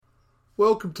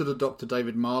Welcome to the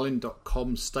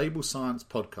drdavidmarlin.com Stable Science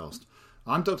Podcast.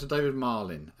 I'm Dr. David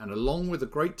Marlin, and along with a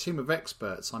great team of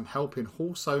experts, I'm helping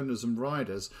horse owners and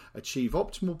riders achieve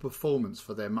optimal performance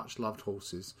for their much-loved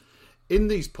horses. In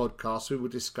these podcasts, we will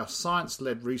discuss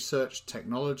science-led research,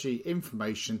 technology,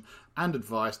 information, and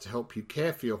advice to help you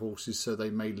care for your horses so they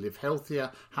may live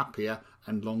healthier, happier,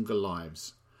 and longer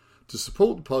lives. To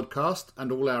support the podcast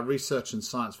and all our research and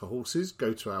science for horses,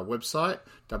 go to our website,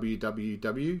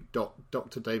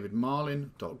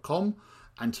 www.drdavidmarlin.com,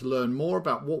 and to learn more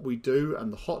about what we do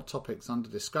and the hot topics under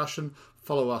discussion,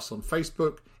 follow us on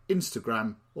Facebook,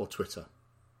 Instagram, or Twitter.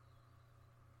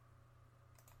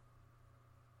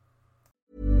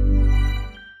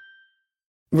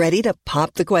 Ready to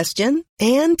pop the question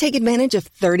and take advantage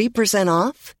of 30%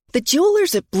 off? The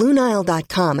jewelers at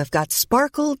BlueNile.com have got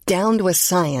sparkle down to a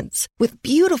science with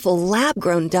beautiful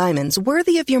lab-grown diamonds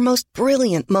worthy of your most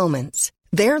brilliant moments.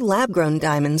 Their lab-grown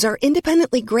diamonds are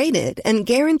independently graded and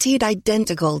guaranteed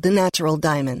identical to natural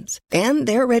diamonds, and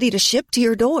they're ready to ship to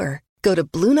your door. Go to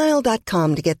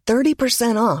BlueNile.com to get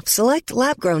 30% off select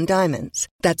lab-grown diamonds.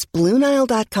 That's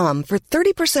BlueNile.com for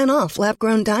 30% off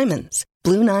lab-grown diamonds.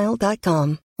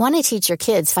 BlueNile.com. Want to teach your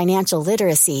kids financial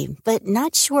literacy, but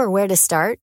not sure where to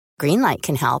start? Greenlight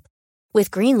can help.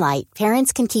 With Greenlight,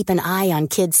 parents can keep an eye on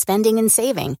kids' spending and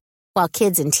saving, while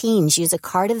kids and teens use a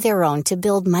card of their own to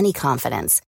build money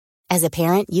confidence. As a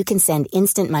parent, you can send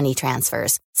instant money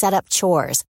transfers, set up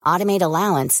chores, automate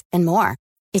allowance, and more.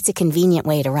 It's a convenient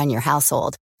way to run your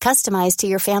household, customized to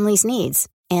your family's needs,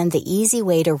 and the easy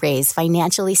way to raise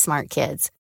financially smart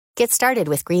kids. Get started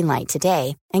with Greenlight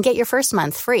today and get your first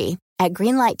month free at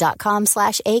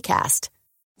greenlight.com/ACAST.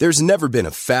 There's never been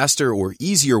a faster or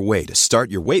easier way to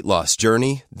start your weight loss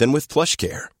journey than with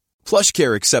PlushCare.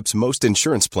 PlushCare accepts most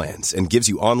insurance plans and gives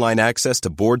you online access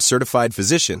to board-certified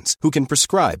physicians who can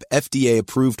prescribe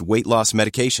FDA-approved weight loss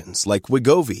medications like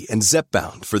Wegovy and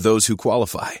Zepbound for those who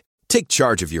qualify. Take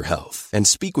charge of your health and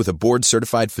speak with a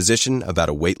board-certified physician about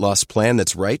a weight loss plan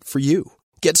that's right for you.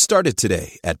 Get started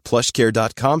today at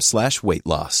plushcare.com/weight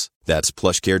loss. That's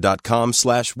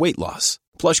plushcare.com/weight loss.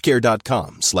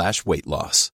 plushcare.com/weight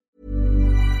loss.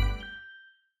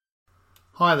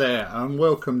 Hi there, and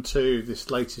welcome to this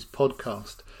latest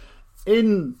podcast.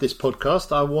 In this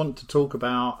podcast, I want to talk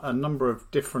about a number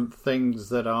of different things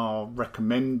that are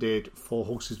recommended for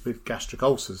horses with gastric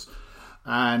ulcers.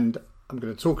 And I'm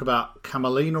going to talk about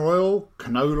Camelina oil,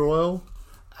 Canola oil,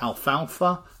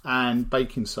 Alfalfa, and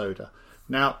baking soda.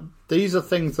 Now, these are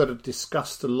things that are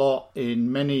discussed a lot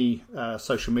in many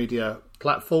social media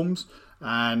platforms,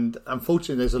 and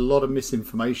unfortunately there's a lot of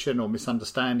misinformation or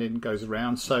misunderstanding goes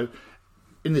around. So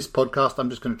in this podcast, I'm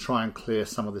just going to try and clear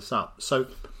some of this up. So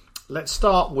let's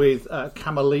start with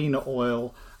Camelina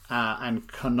oil and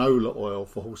Canola oil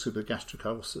for horses with gastric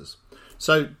ulcers.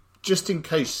 So just in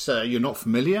case you're not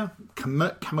familiar,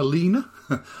 Camelina,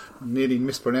 nearly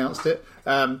mispronounced it,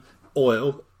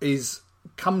 oil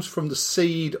comes from the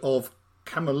seed of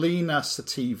Camelina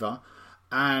sativa,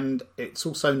 and it's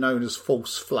also known as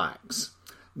false flax.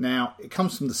 Now, it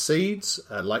comes from the seeds,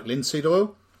 like linseed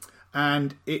oil,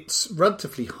 and it's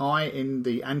relatively high in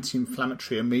the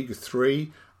anti-inflammatory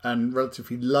omega-3 and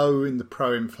relatively low in the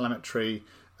pro-inflammatory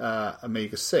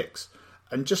omega-6.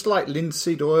 And just like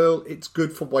linseed oil, it's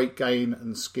good for weight gain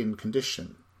and skin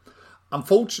condition.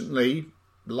 Unfortunately,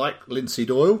 like linseed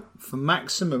oil, for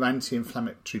maximum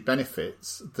anti-inflammatory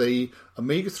benefits, the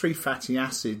omega-3 fatty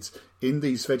acids in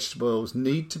these vegetable oils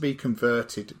need to be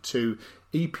converted to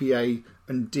EPA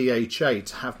and DHA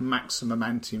to have maximum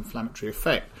anti-inflammatory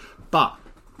effect. But,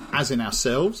 as in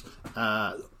ourselves,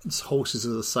 horses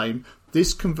are the same,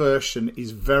 this conversion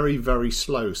is very, very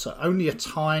slow. So only a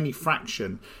tiny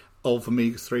fraction of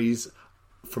omega-3s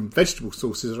from vegetable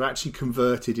sources are actually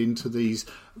converted into these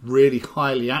really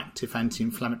highly active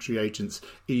anti-inflammatory agents,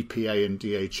 EPA and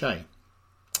DHA.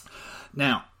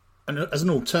 Now, as an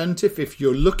alternative, if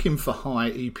you're looking for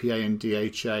high EPA and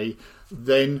DHA,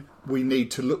 then we need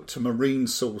to look to marine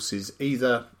sources,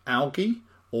 either algae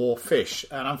or fish.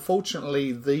 And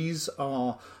unfortunately, these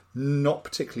are not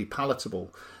particularly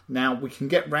palatable. Now, we can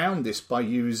get round this by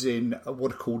using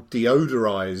what are called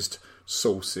deodorized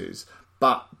sources.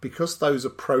 But because those are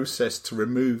processed to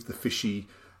remove the fishy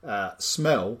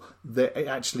smell, it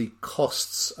actually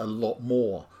costs a lot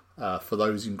more for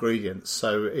those ingredients.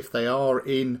 So if they are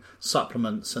in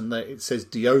supplements and it says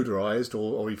deodorized,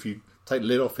 or if you take the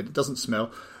lid off it doesn't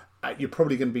smell, you're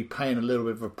probably going to be paying a little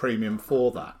bit of a premium for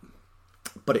that.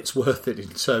 But it's worth it in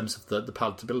terms of the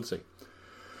palatability.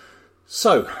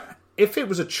 So if it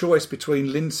was a choice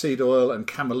between linseed oil and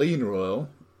camelina oil,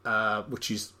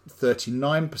 which is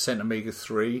 39%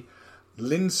 omega-3,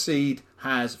 Linseed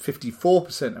has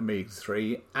 54%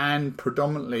 omega-3 and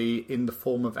predominantly in the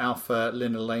form of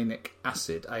alpha-linolenic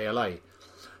acid, ALA.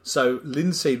 So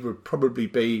linseed would probably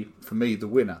be, for me, the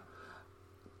winner.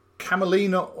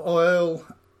 Camelina oil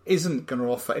isn't going to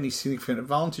offer any significant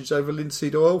advantage over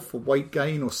linseed oil for weight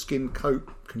gain or skin coat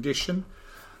condition.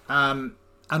 And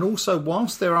also,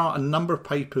 whilst there are a number of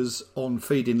papers on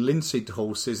feeding linseed to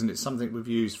horses, and it's something we've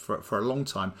used for a long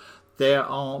time, there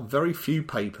are very few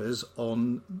papers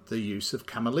on the use of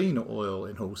camelina oil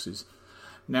in horses.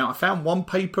 Now, I found one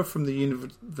paper from the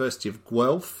University of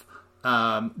Guelph,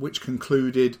 which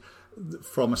concluded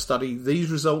from a study,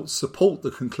 these results support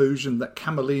the conclusion that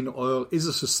camelina oil is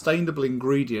a sustainable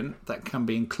ingredient that can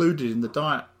be included in the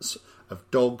diets of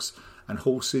dogs and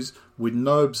horses with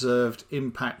no observed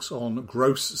impacts on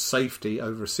gross safety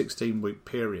over a 16-week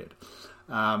period.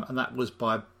 And that was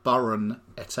by Burren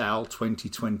et al.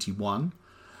 2021.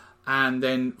 And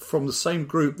then from the same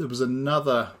group, there was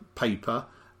another paper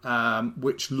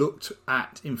which looked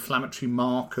at inflammatory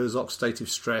markers, oxidative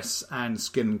stress, and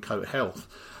skin and coat health.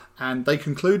 And they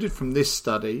concluded from this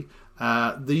study,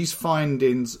 these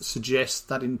findings suggest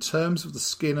that in terms of the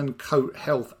skin and coat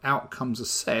health outcomes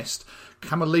assessed,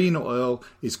 camelina oil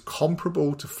is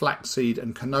comparable to flaxseed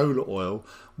and canola oil,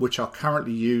 which are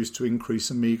currently used to increase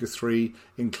omega-3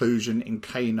 inclusion in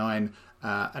canine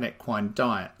and equine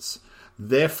diets.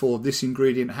 Therefore, this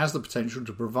ingredient has the potential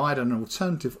to provide an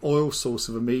alternative oil source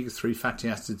of omega-3 fatty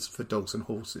acids for dogs and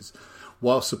horses,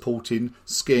 while supporting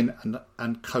skin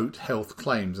and coat health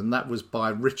claims. And that was by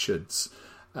Richards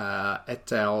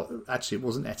et al. Actually, it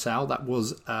wasn't et al. That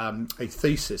was a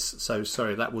thesis. So,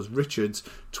 sorry, that was Richards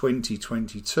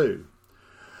 2022.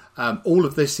 All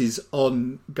of this is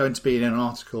going to be in an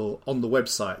article on the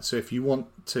website. So if you want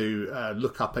to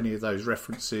look up any of those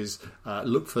references,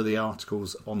 look for the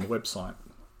articles on the website.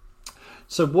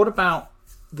 So what about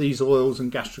these oils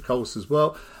and gastric ulcers?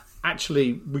 Well,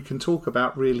 actually, we can talk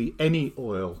about really any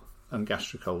oil and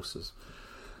gastric ulcers.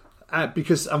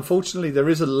 Because unfortunately there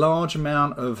is a large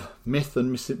amount of myth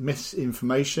and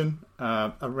misinformation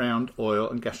around oil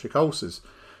and gastric ulcers.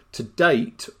 To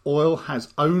date, oil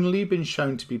has only been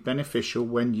shown to be beneficial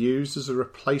when used as a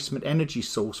replacement energy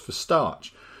source for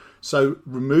starch. So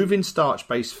removing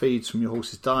starch-based feeds from your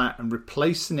horse's diet and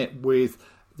replacing it with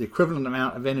the equivalent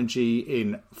amount of energy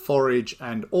in forage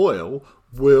and oil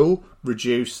will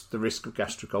reduce the risk of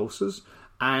gastric ulcers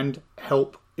and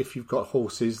help if you've got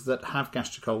horses that have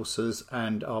gastric ulcers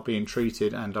and are being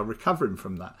treated and are recovering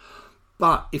from that.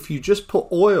 But if you just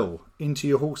put oil into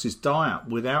your horse's diet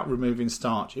without removing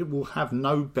starch, it will have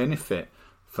no benefit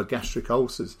for gastric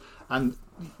ulcers. And,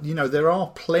 you know, there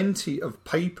are plenty of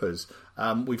papers.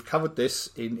 We've covered this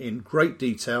in great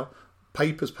detail.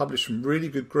 Papers published from really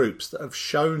good groups that have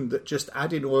shown that just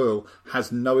adding oil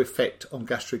has no effect on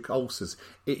gastric ulcers.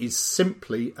 It is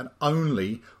simply and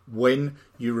only when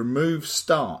you remove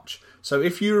starch. So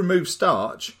if you remove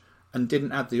starch and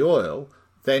didn't add the oil,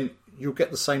 then you'll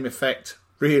get the same effect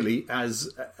really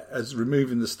as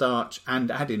removing the starch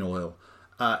and adding oil.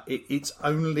 It's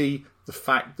only the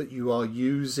fact that you are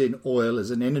using oil as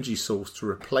an energy source to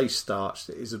replace starch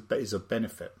that is a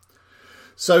benefit.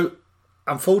 So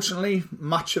unfortunately,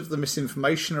 much of the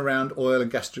misinformation around oil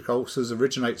and gastric ulcers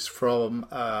originates from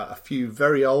a few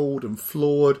very old and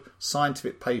flawed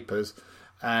scientific papers,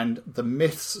 and the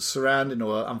myths surrounding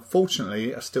oil,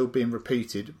 unfortunately, are still being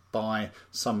repeated by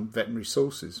some veterinary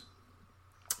sources.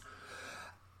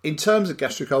 In terms of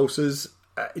gastric ulcers,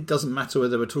 it doesn't matter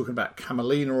whether we're talking about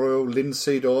camelina oil,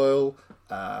 linseed oil,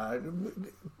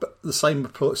 but the same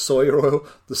applies, soy oil.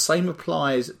 The same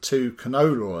applies to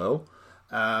canola oil.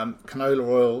 Canola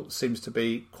oil seems to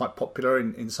be quite popular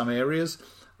in some areas.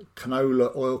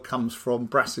 Canola oil comes from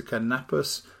Brassica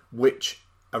napus, which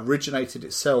originated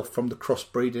itself from the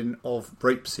crossbreeding of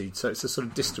rapeseed. So it's a sort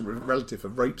of distant relative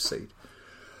of rapeseed.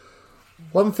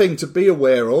 One thing to be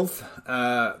aware of,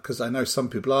 because I know some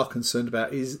people are concerned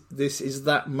about, is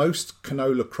that most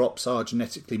canola crops are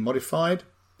genetically modified.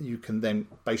 You can then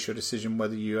base your decision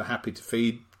whether you are happy to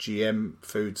feed GM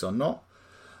foods or not.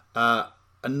 A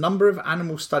number of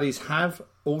animal studies have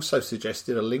also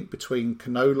suggested a link between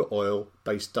canola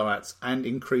oil-based diets and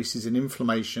increases in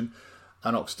inflammation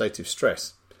and oxidative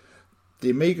stress. The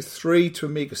omega-3 to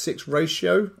omega-6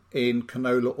 ratio in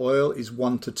canola oil is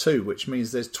 1:2, which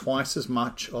means there's twice as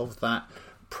much of that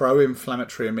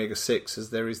pro-inflammatory omega-6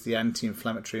 as there is the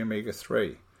anti-inflammatory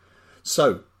omega-3.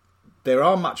 So there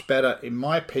are much better, in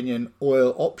my opinion,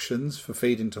 oil options for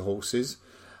feeding to horses.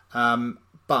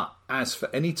 But as for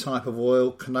any type of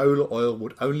oil, canola oil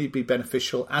would only be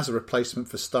beneficial as a replacement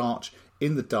for starch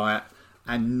in the diet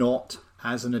and not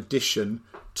as an addition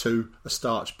to a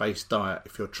starch-based diet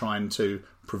if you're trying to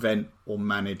prevent or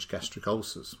manage gastric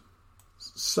ulcers.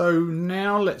 So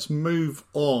now let's move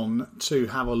on to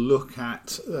have a look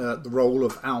at the role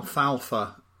of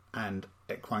alfalfa and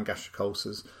equine gastric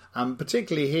ulcers.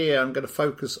 Particularly here, I'm going to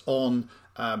focus on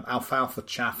alfalfa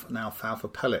chaff and alfalfa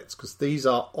pellets, because these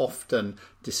are often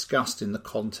discussed in the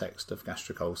context of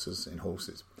gastric ulcers in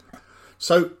horses.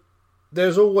 So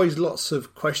there's always lots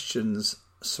of questions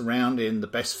surrounding the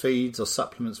best feeds or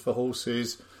supplements for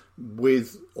horses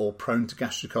with or prone to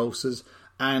gastric ulcers,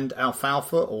 and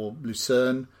alfalfa, or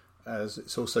lucerne as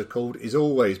it's also called, is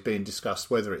always being discussed,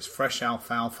 whether it's fresh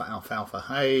alfalfa, alfalfa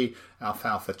hay,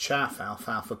 alfalfa chaff,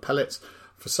 alfalfa pellets.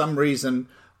 For some reason,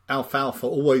 alfalfa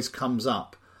always comes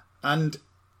up, and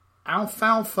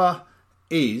alfalfa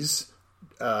is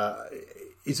a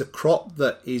crop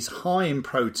that is high in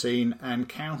protein and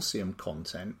calcium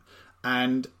content,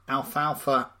 and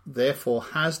alfalfa therefore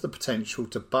has the potential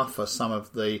to buffer some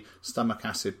of the stomach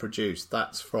acid produced.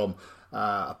 That's from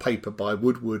a paper by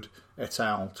Woodward et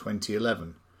al.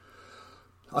 2011.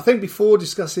 I think before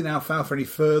discussing alfalfa any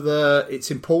further,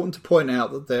 it's important to point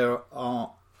out that there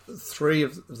are three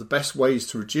of the best ways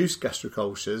to reduce gastric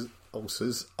ulcers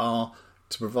are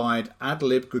to provide ad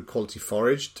lib good quality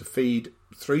forage, to feed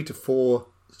 3 to 4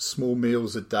 small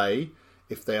meals a day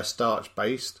if they are starch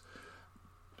based,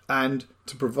 and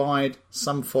to provide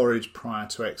some forage prior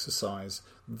to exercise.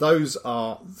 Those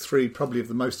are three probably of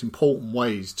the most important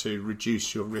ways to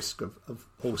reduce your risk of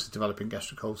horses developing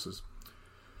gastric ulcers.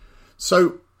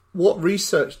 So what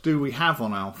research do we have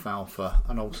on alfalfa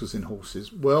and ulcers in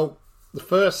horses? Well, the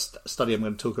first study I'm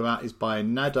going to talk about is by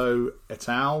Nadeau et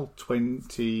al.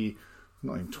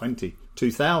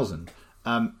 2000.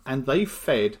 And they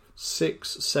fed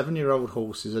 6-7-year-old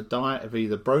horses a diet of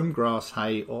either brome grass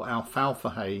hay or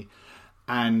alfalfa hay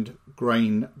and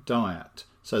grain diet.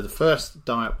 So the first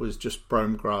diet was just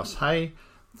brome grass hay.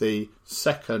 The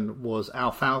second was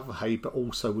alfalfa hay, but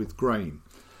also with grain.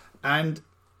 And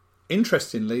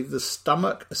interestingly, the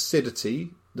stomach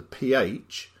acidity, the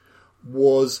pH,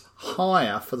 was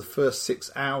higher for the first 6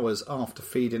 hours after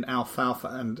feeding alfalfa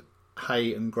and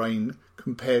hay and grain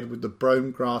compared with the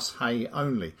brome grass hay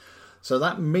only. So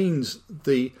that means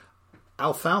the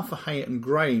alfalfa hay and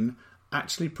grain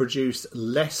actually produced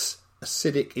less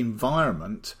acidic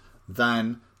environment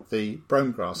than the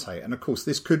brome grass hay. And of course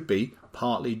this could be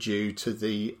partly due to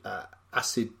the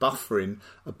acid buffering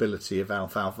ability of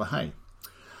alfalfa hay.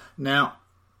 Now,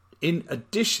 in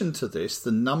addition to this,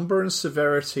 the number and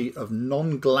severity of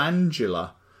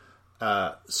non-glandular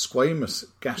squamous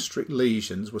gastric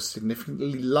lesions was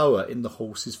significantly lower in the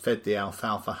horses fed the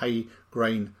alfalfa hay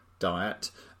grain diet,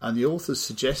 and the authors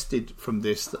suggested from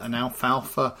this that an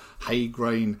alfalfa hay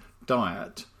grain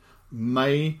diet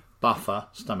may buffer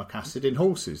stomach acid in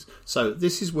horses. So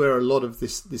this is where a lot of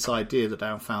this idea that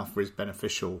alfalfa is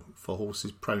beneficial for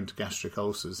horses prone to gastric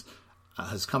ulcers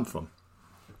has come from.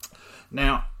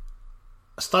 Now,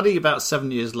 a study about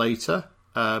 7 years later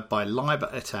by Leiber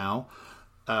et al.,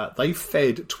 they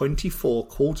fed 24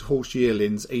 quarter horse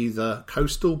yearlings either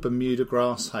coastal Bermuda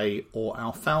grass hay or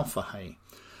alfalfa hay.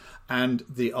 And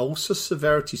the ulcer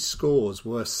severity scores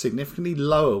were significantly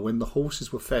lower when the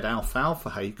horses were fed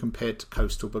alfalfa hay compared to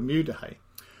coastal Bermuda hay.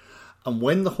 And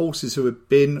when the horses who had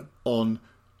been on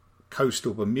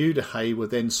coastal Bermuda hay were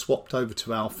then swapped over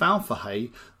to alfalfa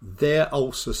hay, their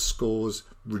ulcer scores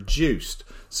reduced.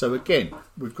 So again,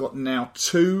 we've got now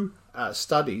two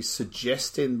studies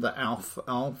suggesting that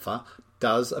alfalfa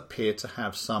does appear to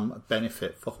have some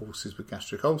benefit for horses with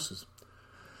gastric ulcers.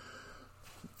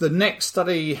 The next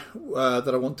study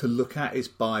that I want to look at is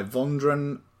by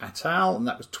Vondran et al., and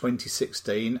that was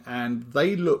 2016, and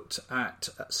they looked at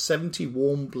 70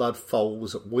 warm blood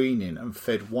foals at weaning and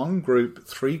fed one group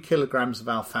 3 kilograms of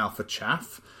alfalfa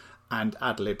chaff and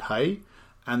ad lib hay,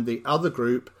 and the other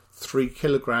group 3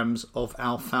 kilograms of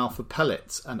alfalfa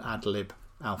pellets and ad lib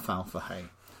alfalfa hay.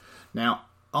 Now,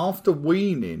 after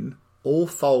weaning, all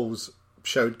foals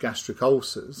showed gastric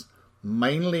ulcers,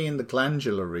 mainly in the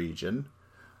glandular region.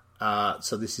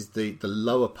 So this is the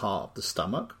lower part of the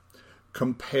stomach,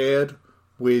 compared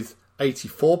with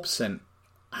 84%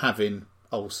 having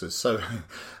ulcers. So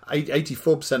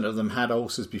 84% of them had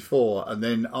ulcers before, and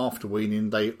then after weaning,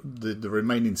 the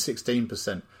remaining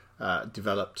 16%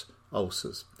 developed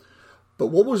ulcers. But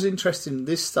what was interesting in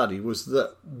this study was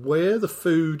that where the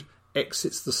food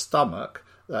exits the stomach,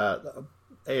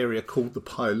 area called the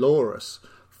pylorus,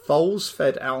 foals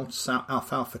fed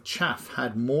alfalfa chaff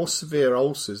had more severe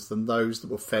ulcers than those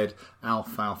that were fed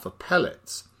alfalfa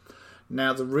pellets.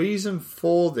 Now, the reason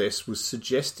for this was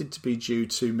suggested to be due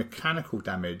to mechanical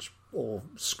damage, or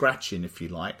scratching if you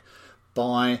like,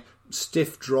 by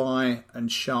stiff, dry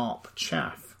and sharp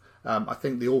chaff. I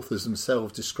think the authors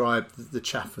themselves described the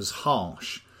chaff as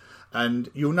harsh. And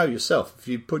you'll know yourself, if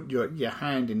you put your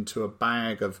hand into a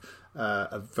bag of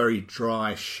very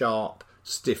dry, sharp,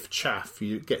 stiff chaff,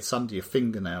 you get under your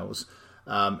fingernails.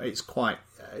 It's quite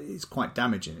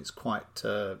damaging. It's quite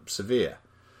severe.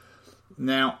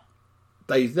 Now,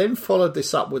 they then followed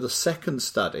this up with a second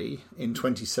study in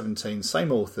 2017,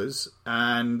 same authors,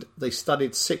 and they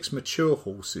studied 6 mature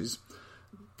horses.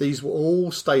 These were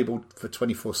all stabled for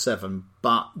 24/7,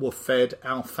 but were fed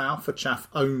alfalfa chaff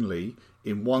only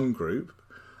in one group,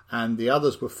 and the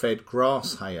others were fed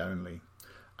grass hay only.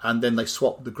 And then they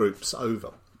swapped the groups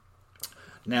over.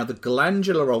 Now, the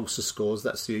glandular ulcer scores,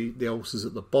 that's the ulcers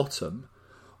at the bottom,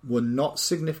 were not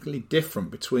significantly different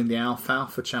between the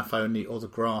alfalfa chaff only or the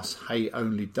grass hay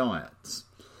only diets.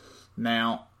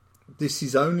 Now, this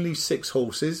is only 6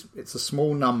 horses. It's a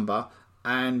small number,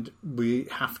 and we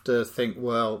have to think,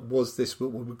 well, was this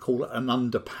what we would call an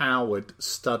underpowered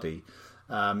study?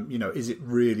 Is it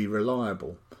really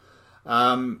reliable?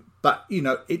 But,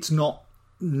 it's not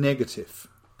negative.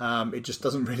 It just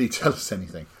doesn't really tell us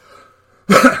anything.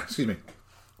 Excuse me.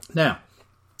 Now,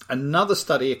 another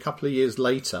study a couple of years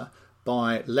later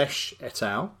by Lesh et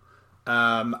al.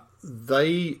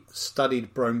 They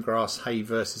studied brome grass hay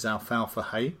versus alfalfa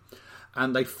hay,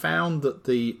 and they found that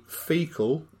the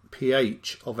fecal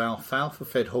pH of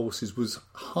alfalfa-fed horses was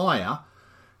higher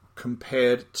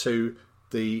compared to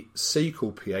the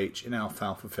cecal pH in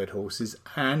alfalfa-fed horses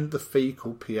and the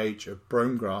fecal pH of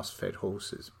brome grass-fed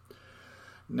horses.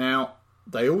 Now,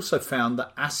 they also found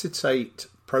that acetate,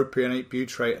 propionate,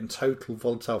 butyrate and total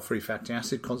volatile free fatty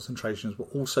acid concentrations were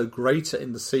also greater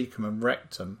in the cecum and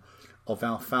rectum of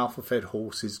alfalfa-fed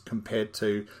horses compared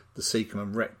to the cecum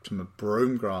and rectum of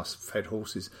brome grass-fed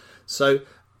horses. So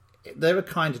they were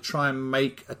kind of trying to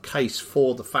make a case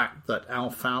for the fact that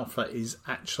alfalfa is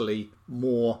actually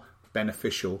more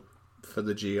beneficial for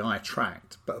the GI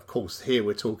tract. But of course, here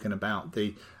we're talking about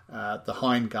the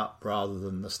hindgut rather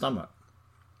than the stomach.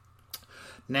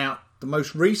 Now, the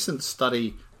most recent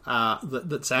study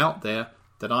that's out there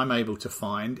that I'm able to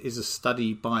find is a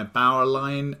study by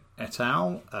Bauerlein et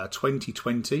al.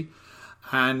 2020,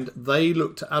 and they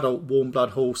looked at adult warm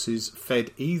blood horses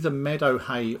fed either meadow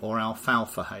hay or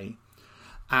alfalfa hay,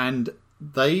 and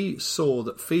they saw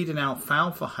that feeding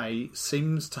alfalfa hay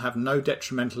seems to have no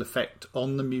detrimental effect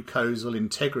on the mucosal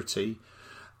integrity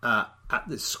at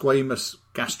the squamous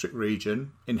gastric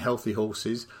region in healthy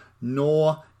horses,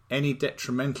 nor any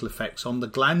detrimental effects on the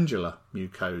glandular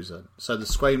mucosa. So the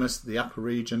squamous, the upper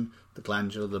region, the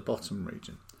glandular, the bottom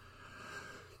region.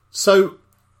 So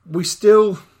we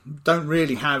still don't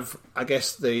really have, I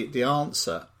guess, the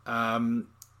answer.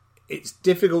 It's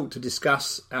difficult to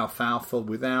discuss alfalfa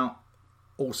without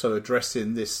also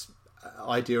addressing this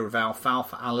idea of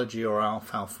alfalfa allergy or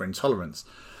alfalfa intolerance.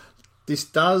 This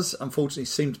does, unfortunately,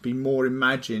 seem to be more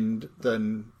imagined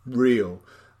than real.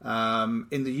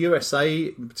 In the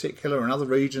USA in particular and other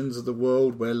regions of the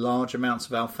world where large amounts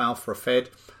of alfalfa are fed,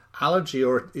 allergy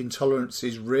or intolerance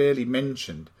is rarely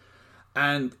mentioned.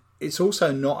 And it's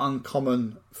also not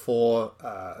uncommon for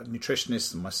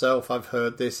nutritionists and myself, I've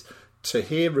heard this, to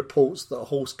hear reports that a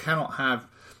horse cannot have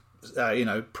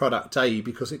product A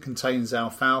because it contains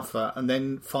alfalfa, and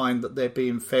then find that they're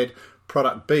being fed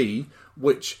product B,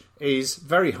 which is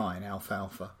very high in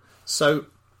alfalfa. So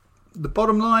the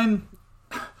bottom line,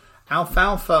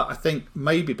 alfalfa, I think,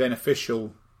 may be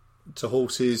beneficial to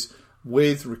horses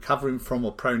with recovering from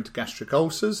or prone to gastric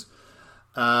ulcers.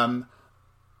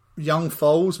 Young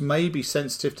foals may be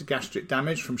sensitive to gastric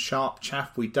damage from sharp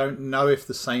chaff. We don't know if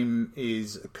the same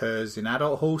occurs in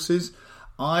adult horses.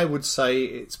 I would say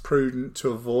it's prudent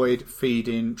to avoid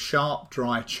feeding sharp,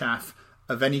 dry chaff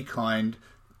of any kind,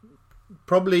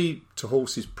 probably to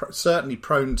horses certainly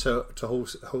prone to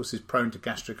horses prone to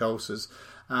gastric ulcers.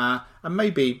 And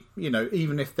maybe,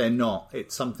 even if they're not,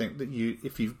 it's something that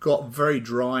if you've got very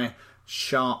dry,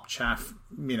 sharp chaff,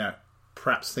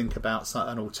 perhaps think about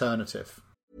an alternative.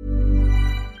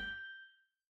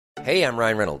 Hey, I'm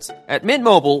Ryan Reynolds. At Mint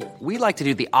Mobile, we like to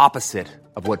do the opposite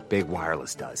of what Big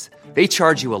Wireless does. They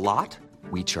charge you a lot,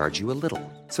 we charge you a little.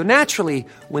 So naturally,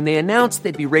 when they announced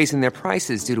they'd be raising their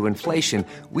prices due to inflation,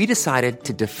 we decided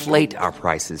to deflate our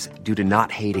prices due to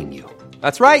not hating you.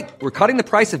 That's right. We're cutting the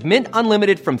price of Mint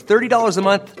Unlimited from $30 a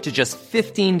month to just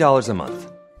 $15 a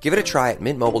month. Give it a try at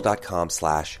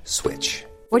mintmobile.com/switch.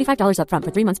 $45 up front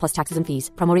for 3 months plus taxes and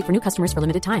fees. Promo rate for new customers for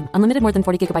limited time. Unlimited more than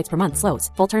 40 gigabytes per month slows.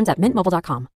 Full terms at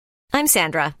mintmobile.com. I'm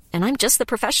Sandra, and I'm just the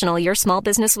professional your small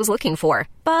business was looking for.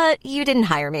 But you didn't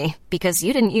hire me because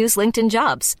you didn't use LinkedIn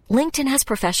Jobs. LinkedIn has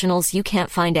professionals you can't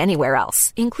find anywhere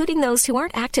else, including those who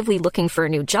aren't actively looking for a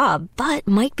new job, but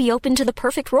might be open to the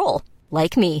perfect role,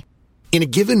 like me. In a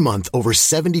given month, over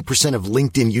 70% of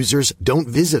LinkedIn users don't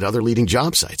visit other leading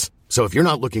job sites. So if you're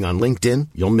not looking on LinkedIn,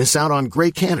 you'll miss out on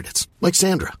great candidates like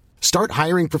Sandra. Start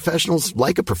hiring professionals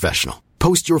like a professional.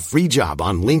 Post your free job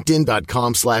on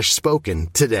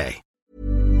linkedin.com/spoken today.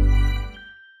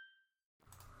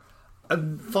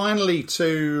 And finally,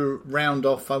 to round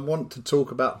off, I want to talk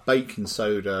about baking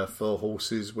soda for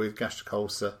horses with gastric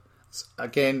ulcer.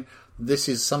 Again, this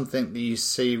is something that you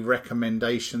see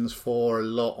recommendations for a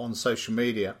lot on social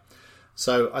media.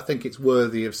 So I think it's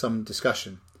worthy of some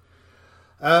discussion.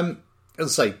 As I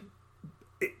say,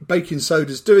 baking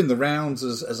soda is doing the rounds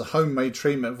as a homemade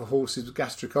treatment for horses with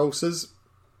gastric ulcers.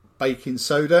 Baking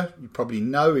soda, you probably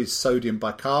know, is sodium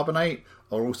bicarbonate,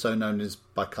 or also known as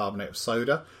bicarbonate of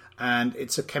soda. And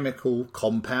it's a chemical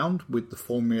compound with the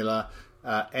formula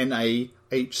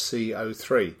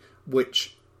NaHCO3,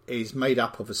 which is made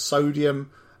up of a sodium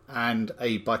and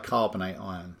a bicarbonate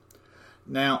ion.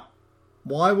 Now,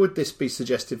 why would this be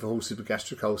suggested for horses with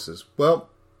gastric ulcers? Well,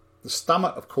 the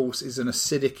stomach, of course, is an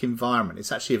acidic environment.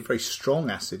 It's actually a very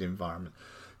strong acid environment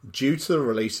due to the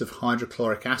release of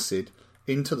hydrochloric acid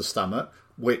into the stomach,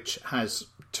 which has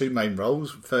two main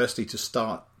roles. Firstly, to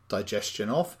start digestion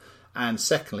off, and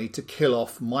secondly, to kill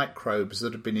off microbes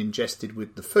that have been ingested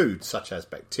with the food, such as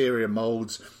bacteria,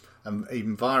 molds, and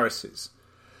even viruses.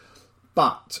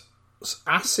 But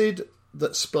acid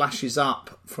that splashes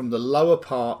up from the lower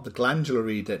part, the glandular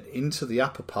region, into the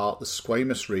upper part, the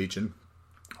squamous region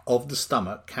of the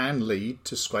stomach, can lead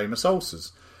to squamous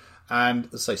ulcers. And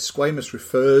as I say, squamous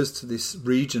refers to this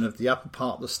region of the upper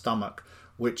part of the stomach,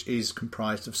 which is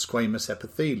comprised of squamous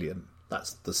epithelium.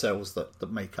 That's the cells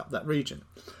that make up that region.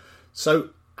 So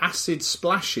acid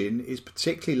splashing is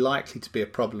particularly likely to be a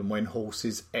problem when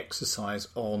horses exercise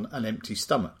on an empty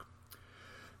stomach.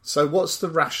 So what's the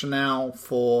rationale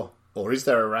for, or is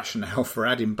there a rationale for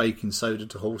adding baking soda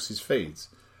to horses' feeds?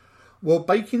 Well,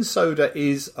 baking soda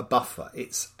is a buffer.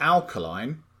 It's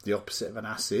alkaline, the opposite of an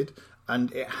acid,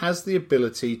 and it has the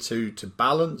ability to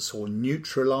balance or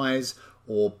neutralise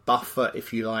or buffer,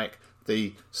 if you like,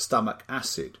 the stomach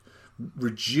acid,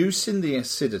 reducing the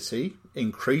acidity,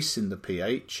 increasing the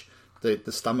pH.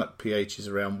 The stomach pH is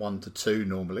around 1 to 2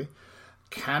 normally,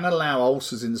 can allow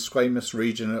ulcers in the squamous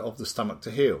region of the stomach to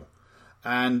heal.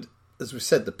 And as we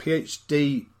said, the pH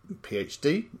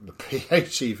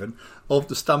even of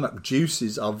the stomach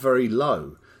juices are very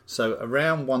low, so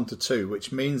around 1 to 2,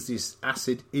 which means this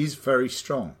acid is very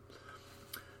strong.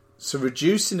 So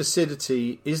reducing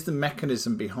acidity is the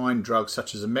mechanism behind drugs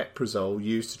such as omeprazole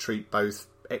used to treat both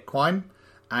equine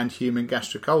and human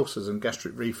gastric ulcers and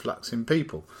gastric reflux in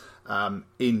people.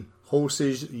 In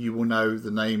horses, you will know the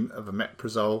name of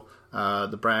omeprazole,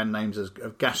 the brand names of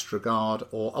Gastrogard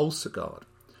or Ulcergard.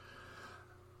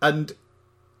 And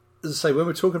as I say, when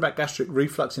we're talking about gastric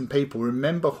reflux in people,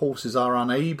 remember horses are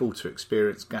unable to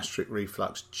experience gastric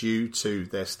reflux due to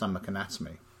their stomach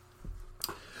anatomy.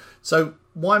 So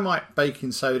why might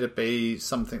baking soda be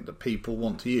something that people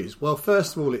want to use? Well,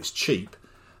 first of all, it's cheap.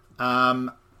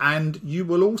 And you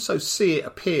will also see it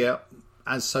appear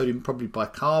as sodium probably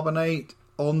bicarbonate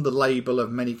on the label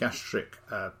of many gastric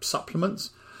supplements.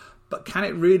 But can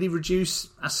it really reduce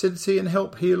acidity and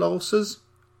help heal ulcers?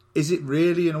 Is it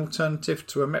really an alternative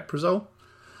to omeprazole?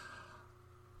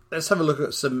 Let's have a look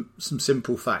at some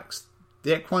simple facts.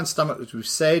 The equine stomach, as we've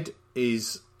said,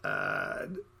 is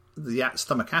the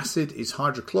stomach acid is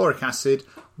hydrochloric acid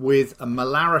with a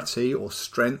molarity or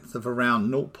strength of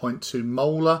around 0.2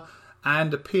 molar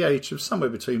and a pH of somewhere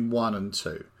between 1 and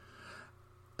 2.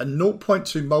 A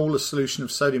 0.2 molar solution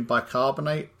of sodium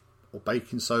bicarbonate or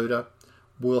baking soda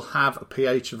will have a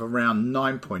pH of around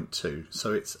 9.2,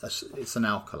 so it's an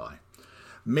alkali.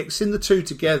 Mixing the two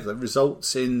together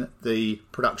results in the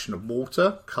production of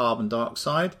water, carbon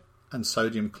dioxide, and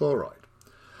sodium chloride.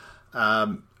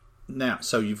 Now,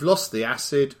 so you've lost the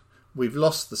acid, we've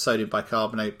lost the sodium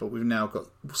bicarbonate, but we've now got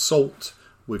salt,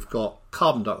 we've got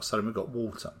carbon dioxide, and we've got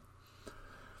water.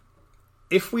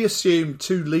 If we assume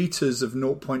 2 litres of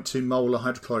 0.2 molar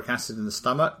hydrochloric acid in the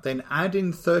stomach, then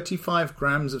adding 35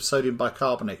 grams of sodium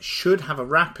bicarbonate should have a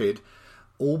rapid,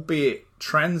 albeit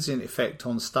transient effect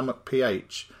on stomach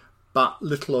pH, but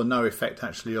little or no effect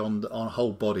actually on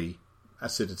whole body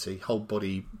acidity, whole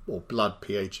body or blood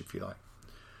pH if you like.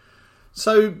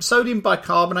 So sodium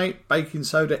bicarbonate, baking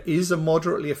soda, is a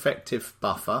moderately effective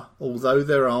buffer, although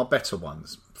there are better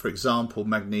ones. For example,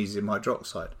 magnesium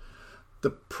hydroxide. The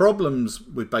problems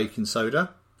with baking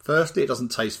soda, firstly, it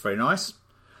doesn't taste very nice.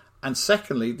 And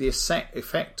secondly, the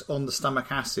effect on the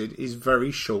stomach acid is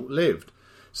very short-lived.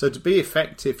 So to be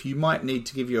effective, you might need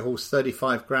to give your horse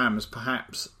 35 grams,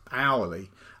 perhaps hourly,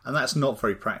 and that's not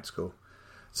very practical.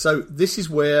 So this is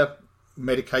where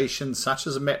medications such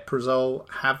as omeprazole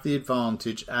have the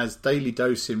advantage, as daily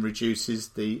dosing reduces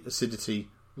the acidity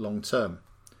long term.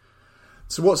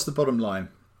 So what's the bottom line?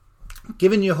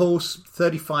 Giving your horse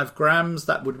 35 grams,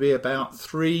 that would be about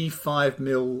 3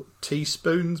 5ml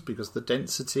teaspoons, because the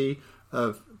density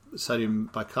of sodium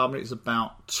bicarbonate is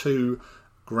about 2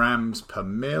 grams per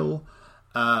mil.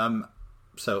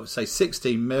 So say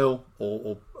 16 mil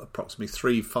or approximately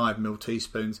 3 5ml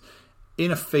teaspoons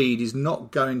in a feed is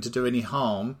not going to do any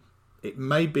harm. It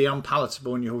may be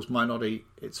unpalatable and your horse might not eat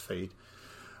its feed.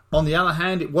 On the other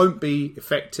hand, it won't be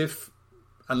effective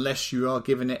unless you are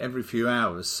giving it every few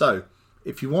hours. So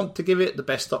if you want to give it, the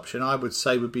best option I would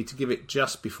say would be to give it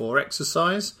just before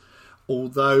exercise,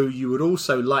 although you would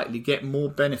also likely get more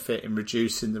benefit in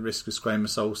reducing the risk of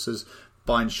squamous ulcers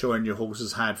by ensuring your horse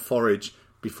has had forage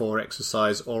before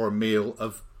exercise or a meal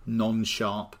of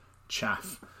non-sharp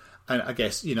chaff. And I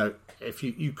guess, if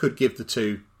you could give the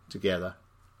two together.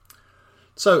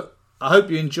 So I hope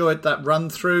you enjoyed that run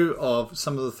through of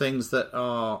some of the things that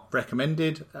are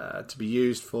recommended to be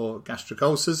used for gastric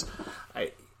ulcers.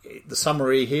 The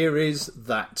summary here is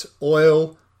that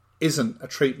oil isn't a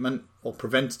treatment or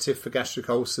preventative for gastric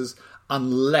ulcers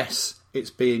unless it's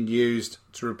being used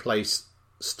to replace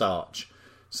starch.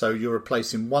 So you're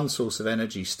replacing one source of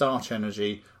energy, starch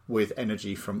energy, with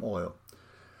energy from oil.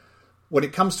 When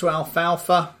it comes to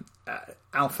alfalfa,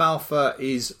 alfalfa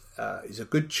is a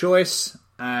good choice,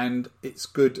 and it's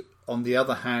good, on the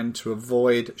other hand, to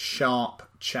avoid sharp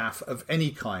chaff of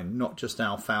any kind, not just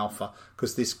alfalfa,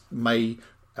 because this may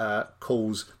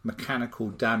cause mechanical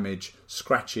damage,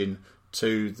 scratching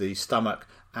to the stomach,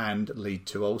 and lead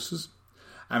to ulcers.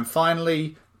 And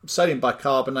finally, sodium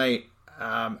bicarbonate,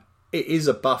 it is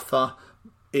a buffer.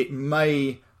 It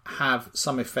may have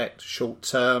some effect short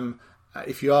term.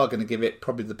 If you are going to give it,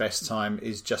 probably the best time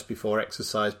is just before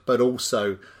exercise, but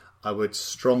also I would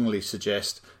strongly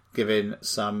suggest giving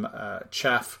some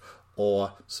chaff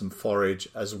or some forage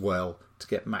as well to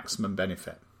get maximum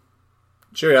benefit.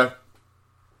 Cheerio.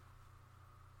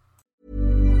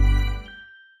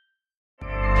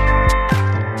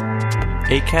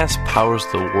 Acast powers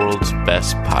the world's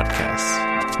best podcasts.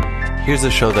 Here's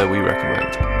a show that we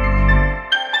recommend.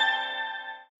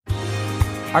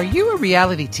 Are you a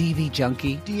reality TV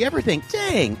junkie? Do you ever think,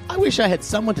 dang, I wish I had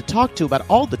someone to talk to about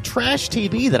all the trash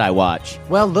TV that I watch?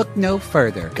 Well, look no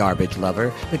further, garbage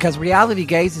lover, because Reality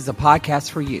Gaze is a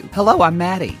podcast for you. Hello, I'm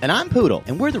Maddie. And I'm Poodle,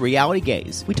 and we're the Reality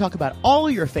Gaze. We talk about all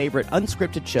your favorite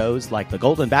unscripted shows like The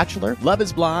Golden Bachelor, Love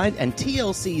is Blind, and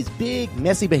TLC's big,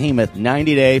 messy behemoth,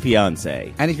 90 Day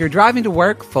Fiancé. And if you're driving to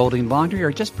work, folding laundry,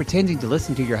 or just pretending to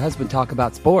listen to your husband talk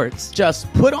about sports,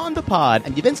 just put on the pod,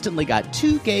 and you've instantly got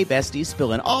two gay besties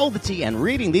spilling all the tea and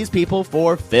reading these people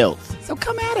for filth. So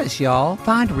come at us, y'all.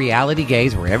 Find Reality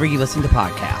Gaze wherever you listen to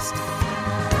podcasts.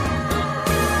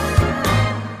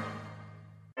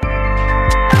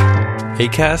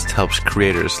 Acast helps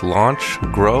creators launch,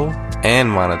 grow, and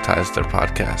monetize their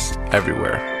podcasts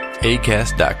everywhere.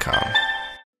 Acast.com.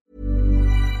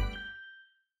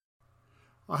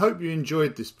 I hope you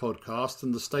enjoyed this podcast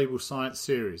and the Stable Science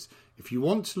series. If you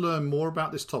want to learn more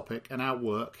about this topic and our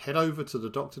work, head over to the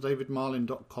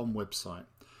drdavidmarlin.com website.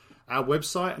 Our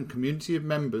website and community of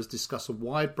members discuss a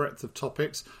wide breadth of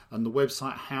topics, and the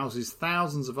website houses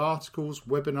thousands of articles,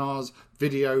 webinars,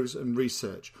 videos and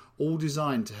research, all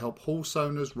designed to help horse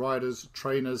owners, riders,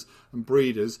 trainers and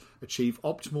breeders achieve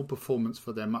optimal performance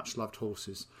for their much-loved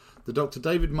horses. The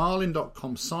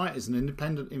drdavidmarlin.com site is an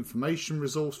independent information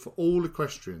resource for all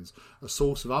equestrians, a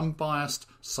source of unbiased,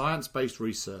 science-based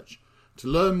research. To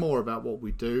learn more about what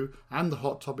we do and the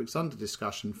hot topics under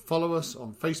discussion, follow us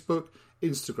on Facebook,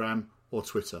 Instagram or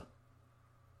Twitter.